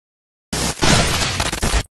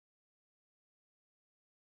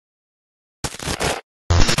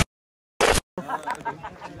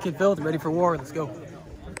Kid FILTH, ready for war. Let's go.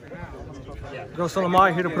 GROSSO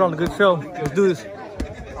LAMAR here to put on a good show. Let's do this.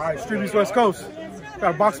 All right, Streetbeefs West Coast.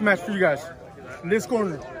 Got a boxing match for you guys. In this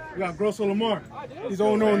corner, we got GROSSO LAMAR. He's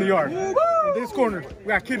 0-0 in the yard. In this corner, we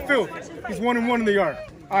got Kid FILTH. He's 1-1 in the yard.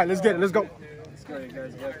 All right, let's get it. Let's go. Let's go, you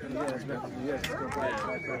guys. You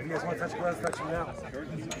guys want to touch gloves? Touch him now.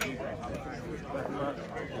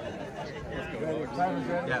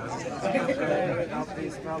 Yeah.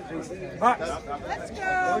 Let's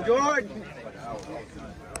go. George.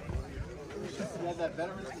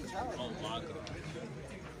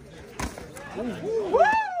 Woo!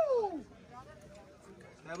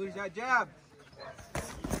 Now lose that jab.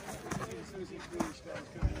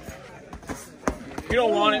 You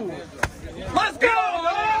don't want it. Let's go!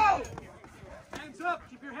 Hands up.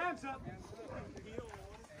 Keep your hands up.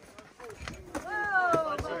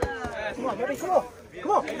 Whoa! Come on, baby. Come on.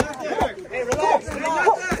 Come on. Hey, relax. Come on.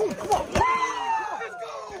 Come on. Let's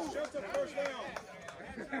go. Shut the first down.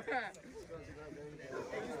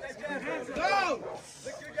 Go!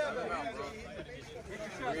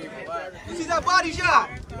 You see that body shot?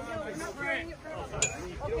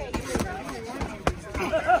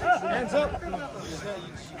 Hands up.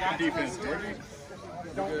 Defense.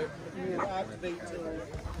 Don't activate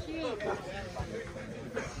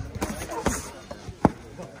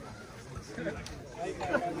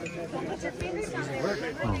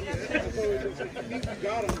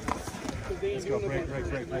Let's go, break.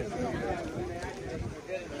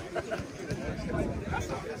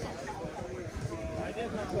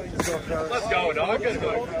 Let's go, dog. Let's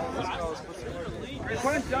go.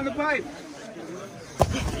 Punch down the pipe.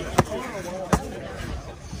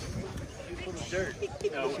 Shirt.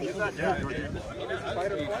 No, he's not down.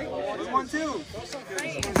 Fight or flight? 1-2.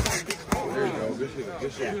 There you go.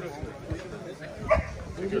 Good shit.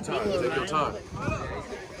 Take your time. Take your time.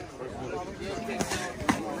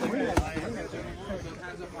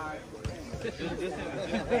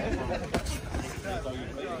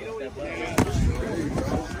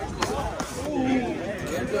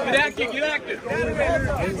 Get active, get active.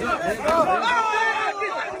 Hands up, hands up.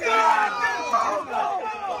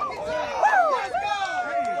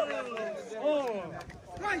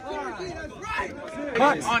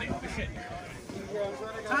 Right. On it.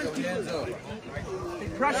 Hands up.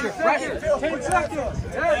 Pressure. 10 seconds.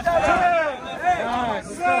 10, 9,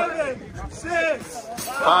 7, 6,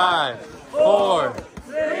 5, 4.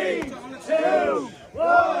 3, 2,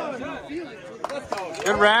 1.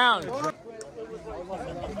 Good round.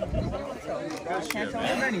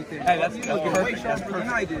 Hey, that's perfect. That's perfect.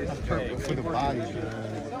 I did. That's perfect. For the body,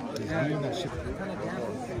 man. That shit.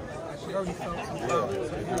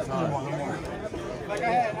 Like I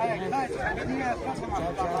had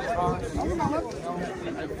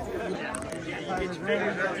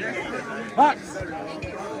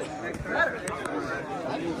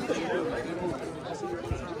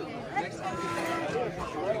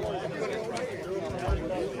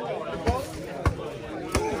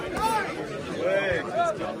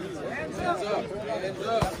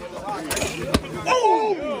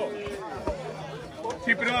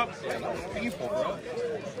Keep it up. Painful, bro.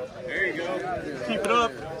 There you go. Keep it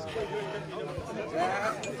up.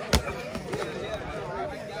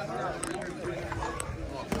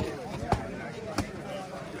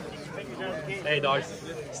 Hey, dogs.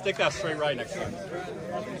 Stick that straight right next time.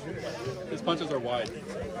 His punches are wide.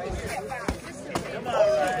 Come on,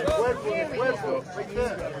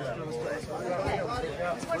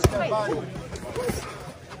 Ryan.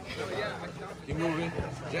 Keep moving.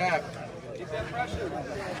 Jab. Keep that pressure.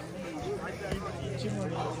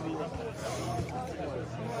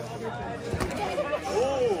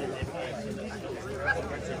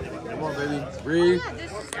 Come on, baby. Breathe.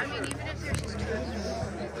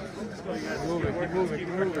 Keep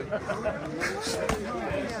moving.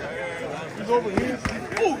 He's over here.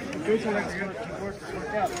 Oh! The facial legs are going to work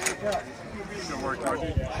out. Should work out.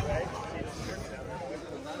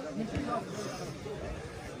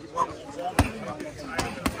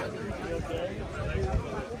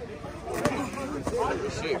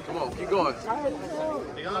 Shit, come on, keep going.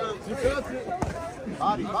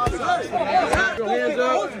 Body. Your hands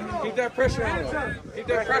up. Keep that pressure on him. Keep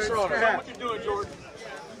that pressure on him. What you doing, George?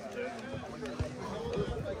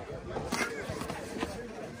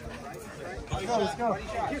 Let's go.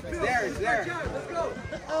 It's there.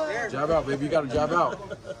 Jab out, baby. You got to jab out.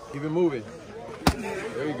 Keep it moving.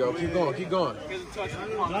 There you go. Keep going.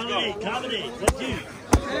 Comedy. Let's do.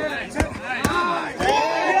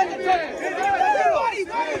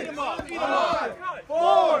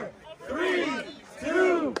 4, 3,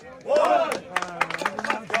 2, 1.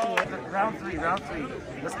 Round three. round 3.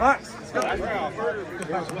 Let's box. Let's go.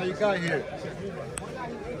 What you got here?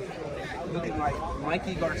 Looking like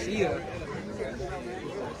Mikey Garcia.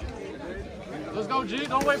 Let's go, G.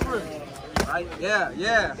 Don't wait for it. Right? Yeah,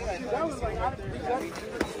 yeah. There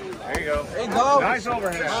you go. There you go. Nice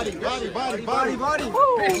overhead. Body.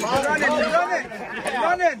 Woo. He's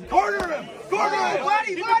running. Corner him.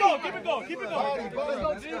 Body. Keep it going. Body.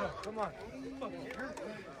 Come on.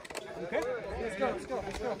 Okay. Let's go.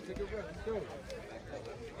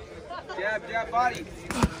 Jab, body.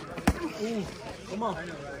 Ooh. Come on.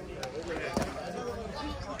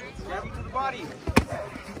 Jab to the body.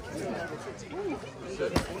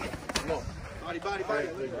 Come on.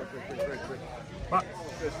 Body.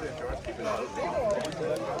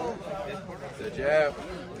 The jab.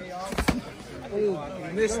 Ooh,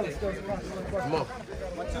 missed it. Come on.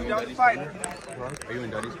 Down the fighter. Are you in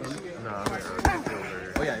Duddy's phone? No, I'm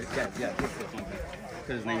here. Oh yeah. Because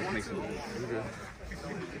his name's Mason.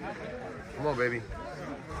 Come on, baby.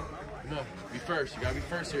 Come on. Be first. You gotta be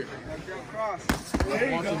first here. Cross.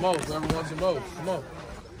 Whoever wants the most. Come on.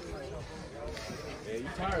 Yeah, you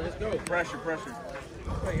tired. Let's go. Pressure. Let's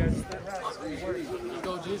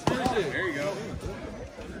go, G. Finish it. There you go.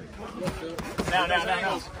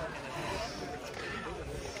 Now.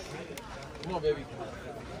 Come on, baby.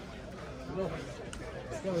 Come on.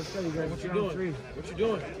 Let's go, you guys. What you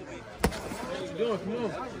doing? Come on.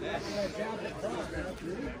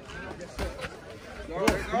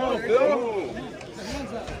 Come on, Phil.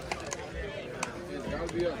 It's gotta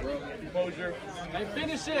be up, bro. Composure. Hey,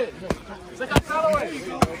 finish it. Take out Callaway.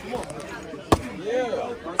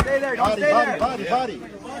 Yeah. Don't stay there. Body.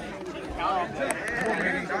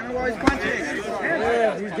 Don't know why he's punching.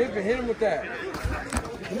 Yeah, he's dipping. Hit him with that.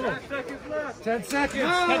 Come on. 10 seconds.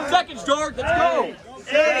 10 seconds, George. Let's go. 6,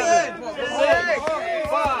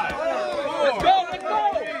 5. Let's go.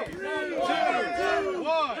 2,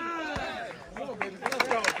 1.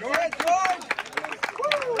 George.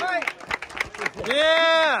 Right.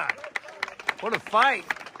 Yeah! What a fight.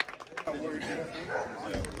 All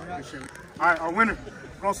right, our winner,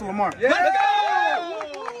 Grosso Lamar. Yeah.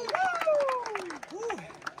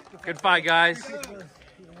 Good fight, guys.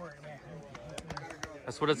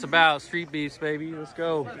 That's what it's about. Street beefs, baby. Let's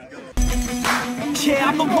go. Yeah,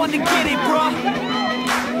 I'm the one to get it, bro.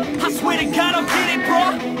 I swear to God, I'll get it,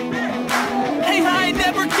 bro. Hey, I ain't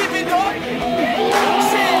never giving up.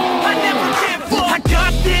 Shit, I never give up. I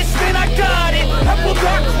got this, man, I got it. I will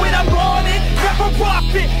not quit, I'm on it. Never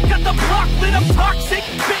rock it. Got the block lit, I'm toxic.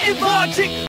 Spitting logic.